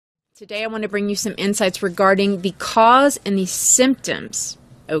Today I want to bring you some insights regarding the cause and the symptoms,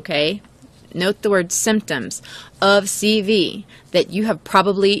 okay? Note the word symptoms of CV that you have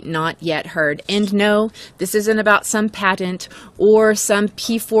probably not yet heard. And no, this isn't about some patent or some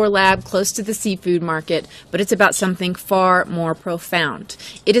P4 lab close to the seafood market, but it's about something far more profound.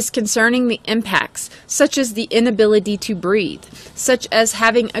 It is concerning the impacts, such as the inability to breathe, such as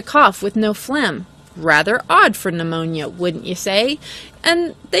having a cough with no phlegm. Rather odd for pneumonia, wouldn't you say?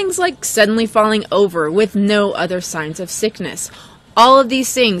 And things like suddenly falling over with no other signs of sickness. All of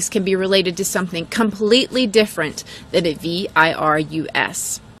these things can be related to something completely different than a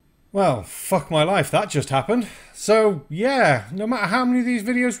virus. Well, fuck my life, that just happened. So, yeah, no matter how many of these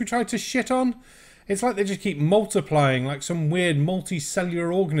videos we try to shit on, it's like they just keep multiplying like some weird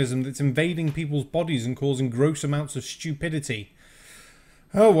multicellular organism that's invading people's bodies and causing gross amounts of stupidity.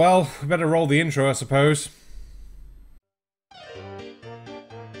 Oh well, we better roll the intro, I suppose.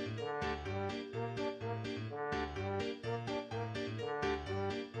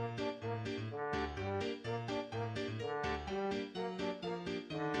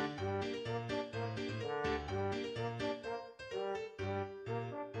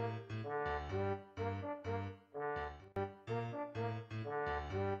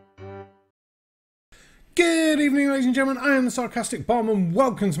 Good evening, ladies and gentlemen, I am the Sarcastic Bomb and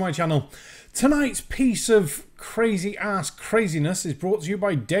welcome to my channel. Tonight's piece of crazy ass craziness is brought to you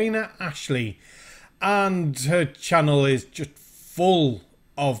by Dana Ashlie, and her channel is just full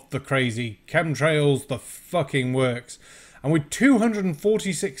of the crazy chemtrails, the fucking works. And with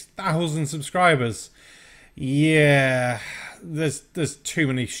 246,000 subscribers, yeah, there's too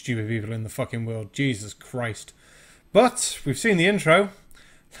many stupid people in the fucking world, Jesus Christ. But we've seen the intro.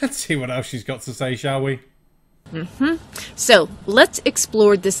 Let's see what else she's got to say, shall we? So, let's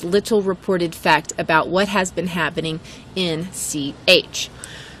explore this little reported fact about what has been happening in CH.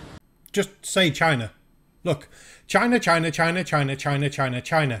 Just say China. Look, China, China, China, China, China, China,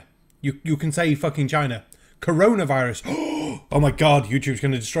 China. You can say fucking China. Coronavirus. Oh my god, YouTube's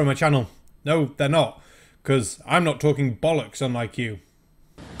going to destroy my channel. No, they're not. Because I'm not talking bollocks unlike you.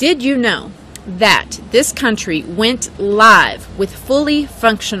 Did you know that this country went live with fully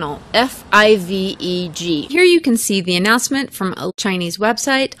functional FIVEG? Here you can see the announcement from a Chinese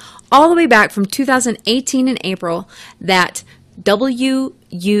website all the way back from 2018 in April that Wuhan,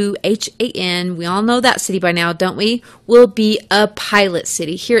 we all know that city by now, don't we, will be a pilot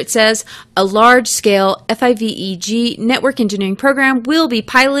city. Here it says a large-scale FIVEG network engineering program will be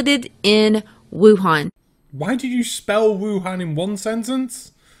piloted in Wuhan. Why did you spell Wuhan in one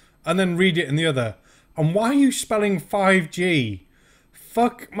sentence and then read it in the other? And why are you spelling 5G?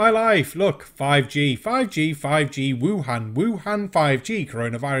 Fuck my life. Look, 5G, 5G, 5G, Wuhan, Wuhan 5G,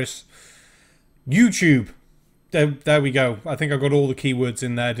 coronavirus. YouTube. There we go. I think I got all the keywords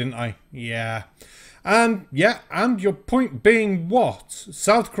in there, didn't I? Yeah. And your point being what?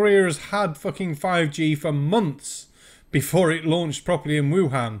 South Korea has had fucking 5G for months before it launched properly in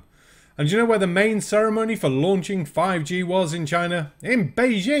Wuhan. And do you know where the main ceremony for launching 5G was in China? In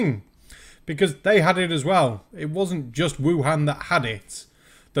Beijing. Because they had it as well. It wasn't just Wuhan that had it.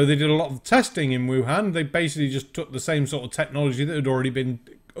 Though they did a lot of testing in Wuhan, they basically just took the same sort of technology that had already been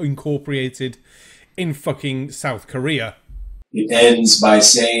incorporated in fucking South Korea. It ends by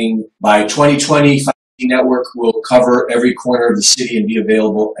saying, by 2020, 5G network will cover every corner of the city and be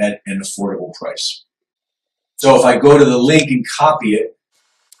available at an affordable price. So if I go to the link and copy it,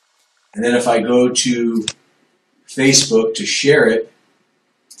 and then if I go to Facebook to share it,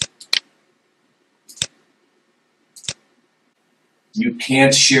 you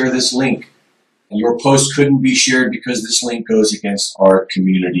can't share this link. And your post couldn't be shared because this link goes against our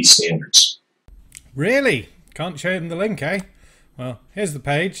community standards. Really? Can't share them the link, eh? Well, here's the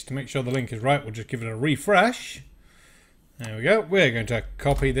page. To make sure the link is right, we'll just give it a refresh. There we go. We're going to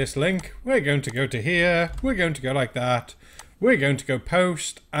copy this link. We're going to go to here. We're going to go like that. We're going to go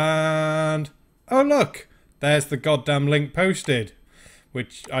post, and oh look, there's the goddamn link posted,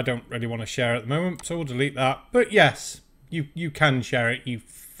 which I don't really want to share at the moment, so we'll delete that. But yes, you can share it, you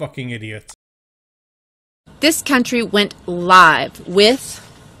fucking idiot. This country went live with,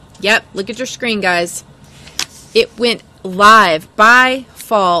 yep, look at your screen, guys. It went live by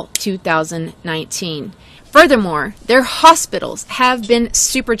fall 2019. Furthermore, their hospitals have been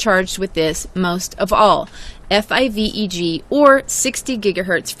supercharged with this most of all. FIVEG, or 60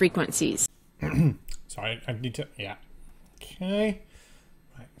 gigahertz frequencies. Sorry, I need to, yeah. Okay.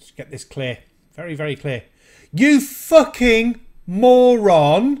 Right, let's get this clear. Very, very clear. You fucking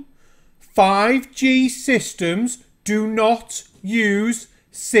moron! 5G systems do not use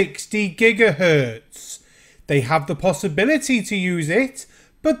 60 gigahertz. They have the possibility to use it,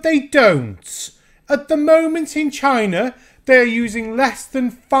 But they don't. At the moment in China, they're using less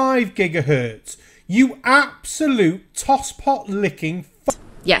than 5 gigahertz. You absolute tosspot licking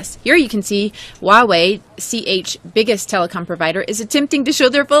Yes, here you can see Huawei, CH biggest telecom provider, is attempting to show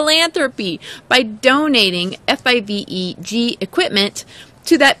their philanthropy by donating FIVEG equipment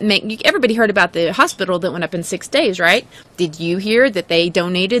to that. Everybody heard about the hospital that went up in 6 days, right? Did you hear that they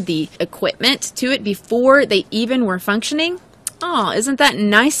donated the equipment to it before they even were functioning? Oh, isn't that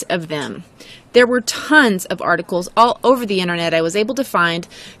nice of them? There were tons of articles all over the internet I was able to find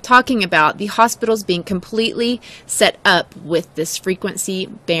talking about the hospitals being completely set up with this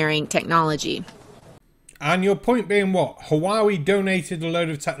frequency-bearing technology. And your point being what? Huawei donated a load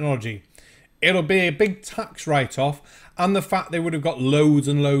of technology. It'll be a big tax write-off, and the fact they would have got loads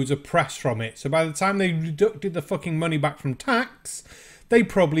and loads of press from it. So by the time they deducted the fucking money back from tax, they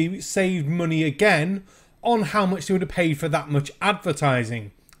probably saved money again on how much they would have paid for that much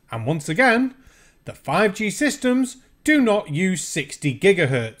advertising. And once again, the 5G systems do not use 60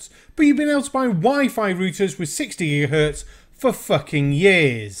 gigahertz, but you've been able to buy Wi-Fi routers with 60 gigahertz for fucking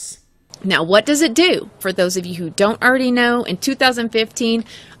years. Now, what does it do? For those of you who don't already know, in 2015,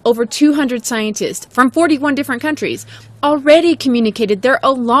 over 200 scientists from 41 different countries already communicated their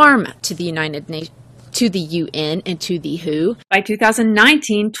alarm to the United Nations, to the UN, and to the WHO. By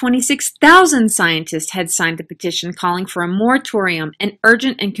 2019, 26,000 scientists had signed the petition calling for a moratorium, an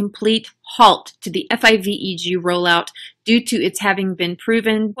urgent and complete halt to the FIVEG rollout due to its having been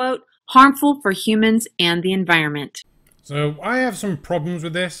proven, quote, harmful for humans and the environment. So I have some problems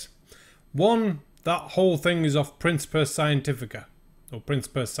with this. One, that whole thing is off Principia Scientifica, or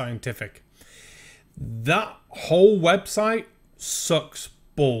Principia Scientific. That whole website sucks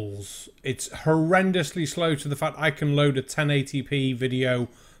balls. It's horrendously slow to the fact I can load a 1080p video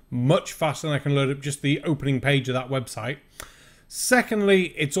much faster than I can load up just the opening page of that website.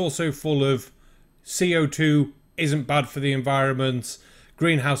 Secondly, it's also full of CO2 isn't bad for the environment,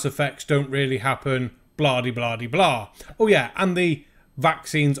 greenhouse effects don't really happen, blah de blah de blah. Oh yeah, and the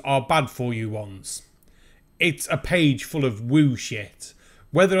vaccines are bad for you ones. It's a page full of woo shit.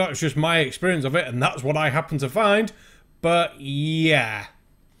 Whether that's just my experience of it and that's what I happen to find, but yeah.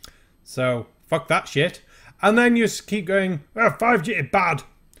 So, fuck that shit. And then you just keep going, oh, 5G is bad.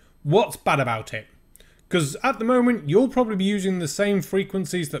 What's bad about it? Because at the moment, you'll probably be using the same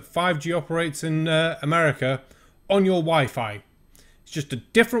frequencies that 5G operates in America on your Wi-Fi. It's just a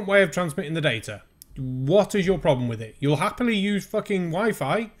different way of transmitting the data. What is your problem with it? You'll happily use fucking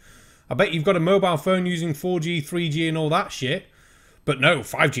Wi-Fi. I bet you've got a mobile phone using 4G, 3G and all that shit. But no,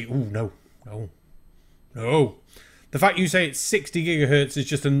 5G, ooh, no, no, no. The fact you say it's 60 gigahertz is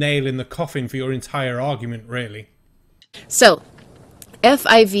just a nail in the coffin for your entire argument, really. So,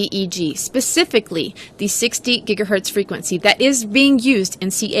 FIVEG, specifically the 60 gigahertz frequency that is being used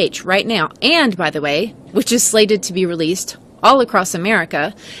in CH right now, and by the way, which is slated to be released all across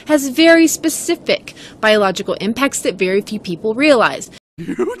America, has very specific biological impacts that very few people realize.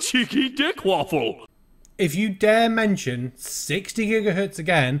 You cheeky dick waffle! If you dare mention 60 gigahertz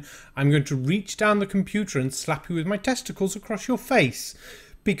again, I'm going to reach down the computer and slap you with my testicles across your face.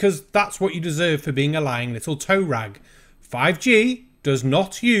 Because that's what you deserve for being a lying little toe rag. 5G does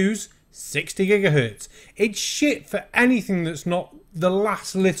not use 60 gigahertz. It's shit for anything that's not the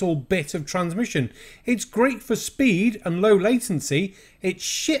last little bit of transmission. It's great for speed and low latency. It's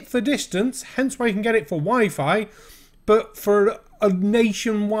shit for distance, hence why you can get it for Wi-Fi. But for a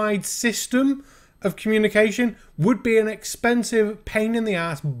nationwide system of communication would be an expensive pain in the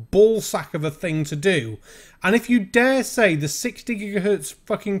ass ball sack of a thing to do. And if you dare say the 60 gigahertz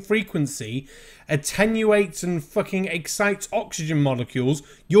fucking frequency attenuates and fucking excites oxygen molecules,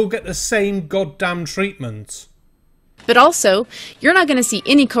 you'll get the same goddamn treatment. But also, you're not going to see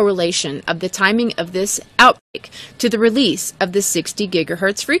any correlation of the timing of this outbreak to the release of the 60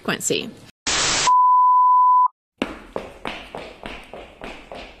 gigahertz frequency.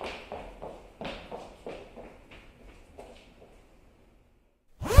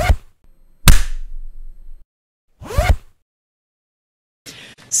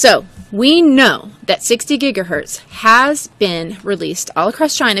 So, we know that 60 gigahertz has been released all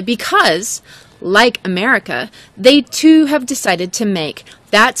across China because, like America, they too have decided to make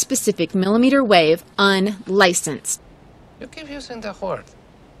that specific millimeter wave unlicensed. You keep using the word.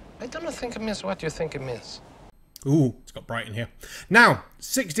 I don't think it means what you think it means. Ooh, it's got bright in here. Now,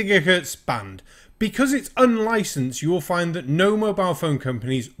 60 gigahertz band. Because it's unlicensed, you will find that no mobile phone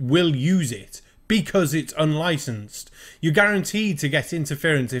companies will use it because it's unlicensed. You're guaranteed to get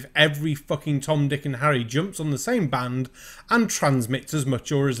interference if every fucking Tom, Dick and Harry jumps on the same band and transmits as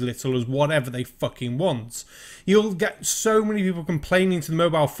much or as little as whatever they fucking want. You'll get so many people complaining to the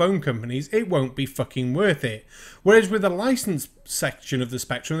mobile phone companies, it won't be fucking worth it. Whereas with a licensed section of the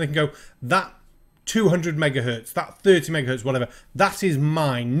spectrum, they can go, that 200 megahertz, that 30 megahertz, whatever, that is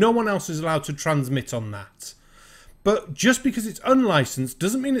mine. No one else is allowed to transmit on that. But just because it's unlicensed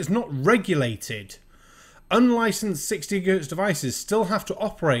doesn't mean it's not regulated. Unlicensed 60 GHz devices still have to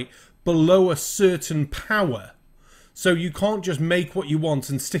operate below a certain power. So you can't just make what you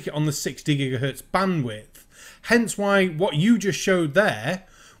want and stick it on the 60 GHz bandwidth. Hence why what you just showed there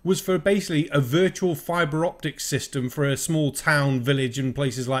was for basically a virtual fibre optic system for a small town, village and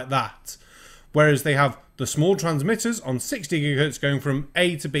places like that. Whereas they have the small transmitters on 60 GHz going from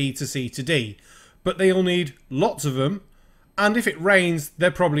A to B to C to D. But they'll need lots of them, and if it rains, they're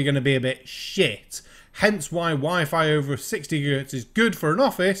probably going to be a bit shit. Hence why Wi-Fi over 60 GHz is good for an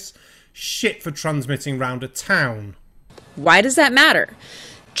office, shit for transmitting round a town. Why does that matter?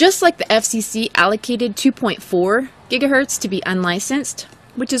 Just like the FCC allocated 2.4 gigahertz to be unlicensed,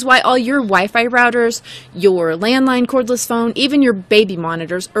 which is why all your Wi-Fi routers, your landline cordless phone, even your baby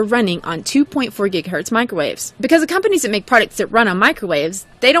monitors are running on 2.4 gigahertz microwaves. Because the companies that make products that run on microwaves,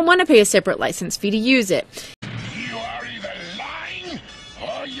 they don't want to pay a separate license fee to use it. You are either lying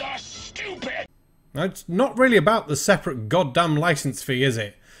or you're stupid. Now, it's not really about the separate goddamn license fee, is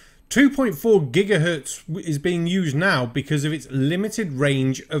it? 2.4 gigahertz is being used now because of its limited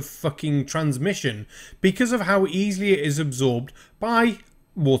range of fucking transmission, because of how easily it is absorbed by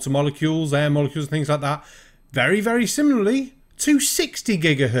water molecules, air molecules, things like that. Very, very similarly to 60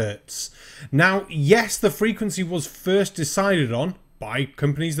 gigahertz. Now, yes, the frequency was first decided on by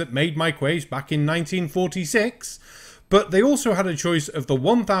companies that made microwaves back in 1946, but they also had a choice of the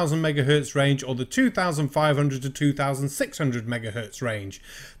 1000 megahertz range or the 2500 to 2600 megahertz range.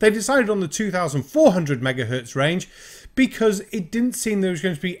 They decided on the 2400 megahertz range because it didn't seem there was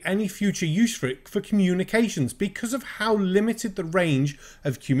going to be any future use for it for communications because of how limited the range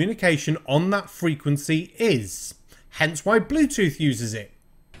of communication on that frequency is. Hence why Bluetooth uses it.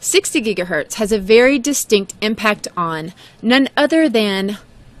 60 gigahertz has a very distinct impact on none other than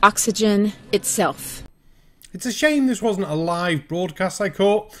oxygen itself. It's a shame this wasn't a live broadcast I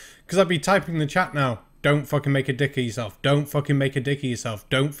caught, because I'd be typing in the chat now, don't fucking make a dick of yourself, don't fucking make a dick of yourself,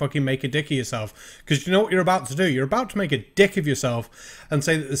 don't fucking make a dick of yourself. Because you know what you're about to do? You're about to make a dick of yourself and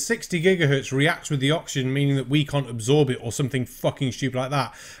say that the 60 gigahertz reacts with the oxygen, meaning that we can't absorb it or something fucking stupid like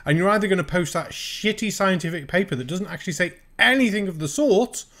that. And you're either going to post that shitty scientific paper that doesn't actually say anything of the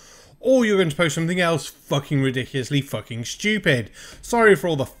sort, or you're going to post something else fucking ridiculously fucking stupid. Sorry for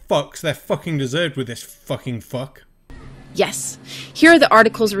all the fucks they're fucking deserved with this fucking fuck. Yes, here are the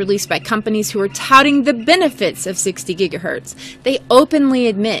articles released by companies who are touting the benefits of 60 gigahertz. They openly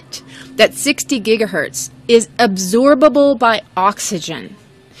admit that 60 gigahertz is absorbable by oxygen.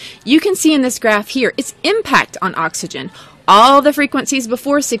 You can see in this graph here its impact on oxygen. All the frequencies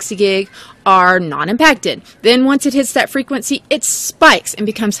before 60 gig are not impacted. Then once it hits that frequency, it spikes and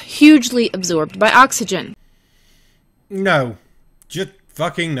becomes hugely absorbed by oxygen. No. Just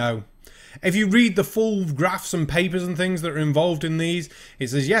fucking no. If you read the full graphs and papers and things that are involved in these, it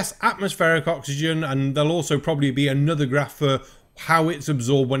says yes, atmospheric oxygen, and there'll also probably be another graph for how it's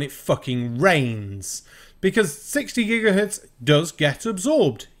absorbed when it fucking rains. Because 60 gigahertz does get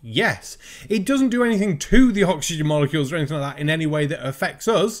absorbed, yes. It doesn't do anything to the oxygen molecules or anything like that in any way that affects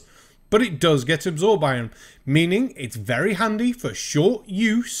us, but it does get absorbed by them. Meaning it's very handy for short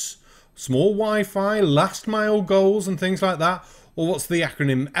use, small Wi-Fi, last mile goals and things like that. Or what's the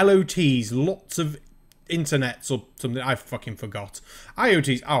acronym? LOTs, lots of internets or something, I fucking forgot.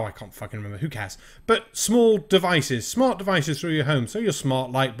 IoTs, oh I can't fucking remember, who cares? But small devices, smart devices through your home. So your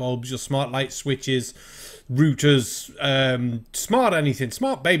smart light bulbs, your smart light switches, routers, smart anything,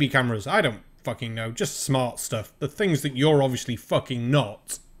 smart baby cameras, I don't fucking know, just smart stuff. The things that you're obviously fucking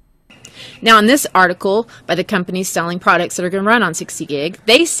not. Now in this article by the companies selling products that are going to run on 60 gig,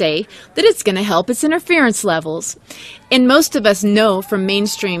 they say that it's going to help its interference levels. And most of us know from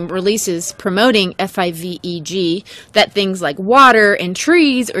mainstream releases promoting FIVEG that things like water and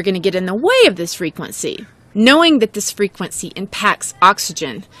trees are going to get in the way of this frequency. Knowing that this frequency impacts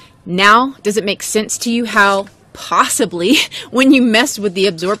oxygen, now does it make sense to you how possibly when you mess with the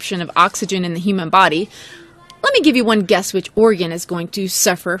absorption of oxygen in the human body, let me give you one guess which organ is going to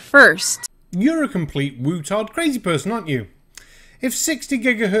suffer first. You're a complete wootard crazy person, aren't you? If 60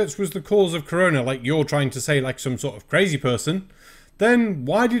 gigahertz was the cause of corona, like you're trying to say like some sort of crazy person, then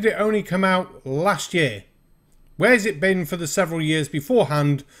why did it only come out last year? Where's it been for the several years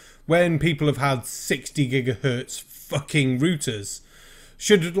beforehand when people have had 60 gigahertz fucking routers?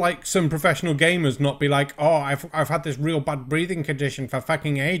 Should, like, some professional gamers not be like, oh, I've had this real bad breathing condition for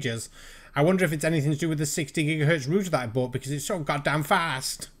fucking ages. I wonder if it's anything to do with the 60 gigahertz router that I bought because it's so goddamn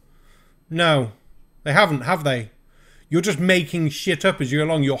fast. No, they haven't, have they? You're just making shit up as you go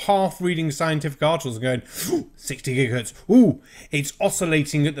along. You're half reading scientific articles and going, 60 gigahertz. Ooh, it's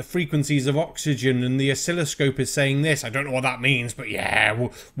oscillating at the frequencies of oxygen and the oscilloscope is saying this. I don't know what that means, but yeah,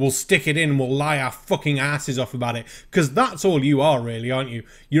 we'll stick it in and we'll lie our fucking asses off about it. Because that's all you are really, aren't you?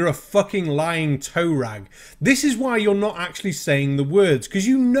 You're a fucking lying toe rag. This is why you're not actually saying the words. Because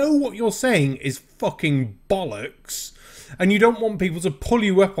you know what you're saying is fucking bollocks. And you don't want people to pull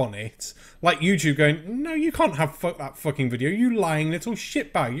you up on it. Like YouTube going, no, you can't have that fucking video, you lying little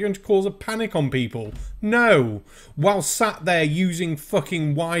shitbag. You're going to cause a panic on people. No. While sat there using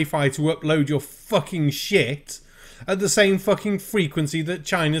fucking Wi-Fi to upload your fucking shit at the same fucking frequency that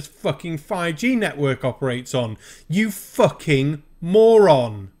China's fucking 5G network operates on. You fucking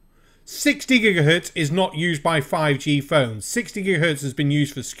moron. 60 gigahertz is not used by 5G phones. 60 gigahertz has been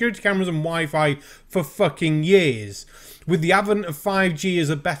used for security cameras and Wi-Fi for fucking years. With the advent of 5G as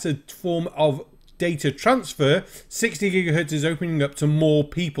a better form of data transfer, 60 gigahertz is opening up to more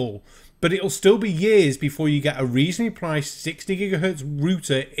people. But it'll still be years before you get a reasonably priced 60 gigahertz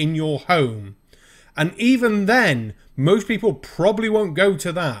router in your home. And even then, most people probably won't go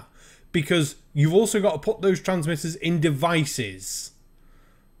to that because you've also got to put those transmitters in devices.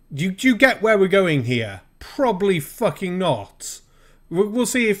 Do you get where we're going here? Probably fucking not. We'll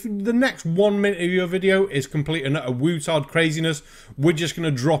see if the next 1 minute of your video is complete and utter wootard craziness. We're just going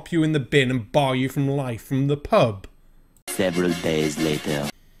to drop you in the bin and bar you from life from the pub. Several days later.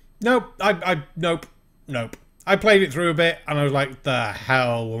 Nope. Nope. I played it through a bit and I was like, the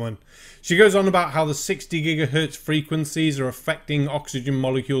hell, woman. She goes on about how the 60 gigahertz frequencies are affecting oxygen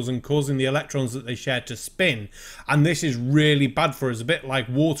molecules and causing the electrons that they share to spin. And this is really bad for us, a bit like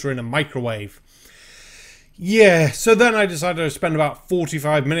water in a microwave. Yeah, so then I decided to spend about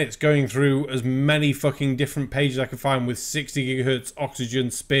 45 minutes going through as many fucking different pages I could find with 60 gigahertz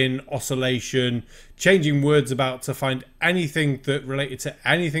oxygen spin, oscillation, changing words about to find anything that related to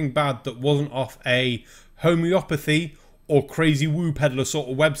anything bad that wasn't off a homeopathy or crazy woo peddler sort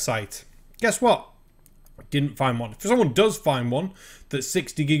of website. Guess what? I didn't find one. If someone does find one that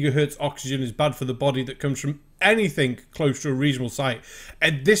 60 gigahertz oxygen is bad for the body that comes from anything close to a reasonable site,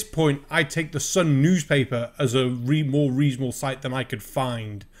 at this point I take the Sun newspaper as a more reasonable site than I could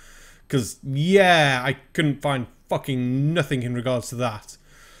find. Because yeah, I couldn't find fucking nothing in regards to that.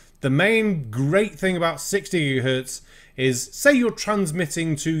 The main great thing about 60 gigahertz is, say you're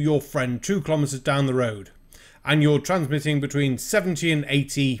transmitting to your friend 2 kilometers down the road and you're transmitting between 70 and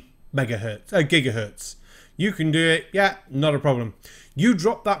 80 gigahertz. You can do it, yeah, not a problem. You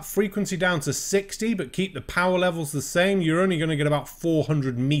drop that frequency down to 60 but keep the power levels the same, you're only going to get about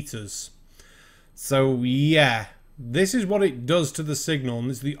 400 meters. So yeah, this is what it does to the signal, and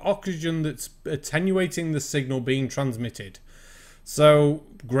it's the oxygen that's attenuating the signal being transmitted. So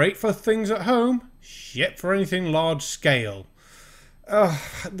great for things at home, shit for anything large scale.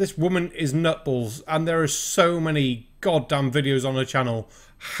 This woman is nutballs, and there are so many goddamn videos on her channel.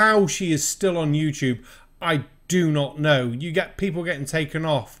 How she is still on YouTube, I do not know. You get people getting taken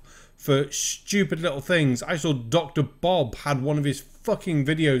off for stupid little things. I saw Dr. Bob had one of his fucking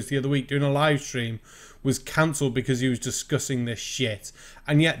videos the other week doing a live stream was cancelled because he was discussing this shit.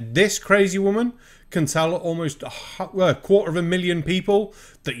 And yet this crazy woman can tell almost a 250,000 people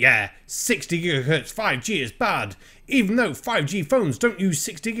that, yeah, 60 gigahertz 5G is bad, even though 5G phones don't use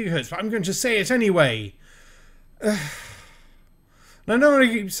 60 gigahertz, but I'm going to say it anyway. And I know what I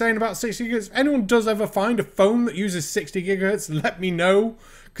keep saying about 60 gigahertz. If anyone does ever find a phone that uses 60 gigahertz, let me know,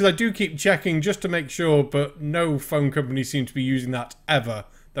 because I do keep checking just to make sure, but no phone company seems to be using that ever.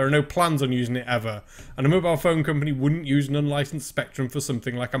 There are no plans on using it ever. And a mobile phone company wouldn't use an unlicensed spectrum for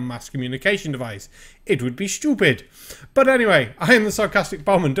something like a mass communication device. It would be stupid. But anyway, I am the Sarcastic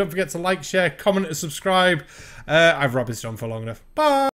Bomb, and don't forget to like, share, comment and subscribe. I've rabbited on for long enough. Bye!